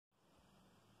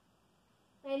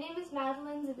My name is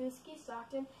Madeline Zabusky,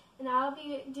 Stockton, and I'll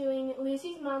be doing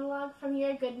Lucy's monologue from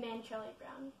You're a Good Man, Charlie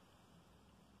Brown.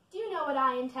 Do you know what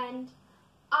I intend?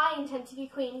 I intend to be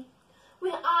queen.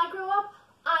 When I grow up,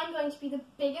 I'm going to be the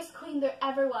biggest queen there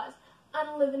ever was. I'm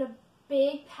going to live in a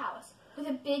big palace with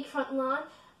a big front lawn,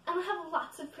 and I'll have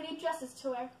lots of pretty dresses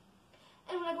to wear.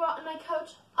 And when I go out in my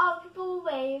coach, all the people will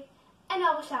wave, and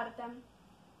I will shout at them.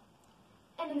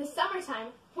 And in the summertime,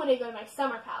 when I go to my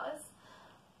summer palace,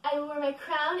 I will wear my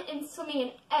crown and swimming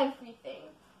and everything.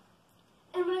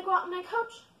 And when I go out in my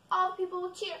coach, all the people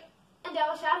will cheer, and I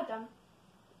will shout at them.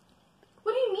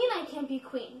 What do you mean I can't be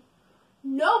queen?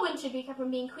 No one should be kept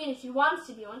from being queen if she wants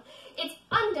to be one. It's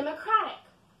undemocratic.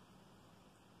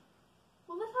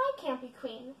 Well, if I can't be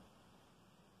queen,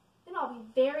 then I'll be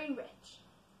very rich,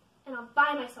 and I'll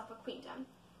buy myself a queendom.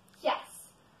 Yes,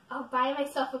 I'll buy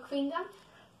myself a queendom.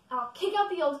 I'll kick out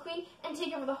the old queen and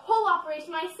take over the whole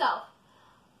operation myself.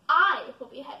 I will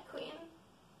be head queen.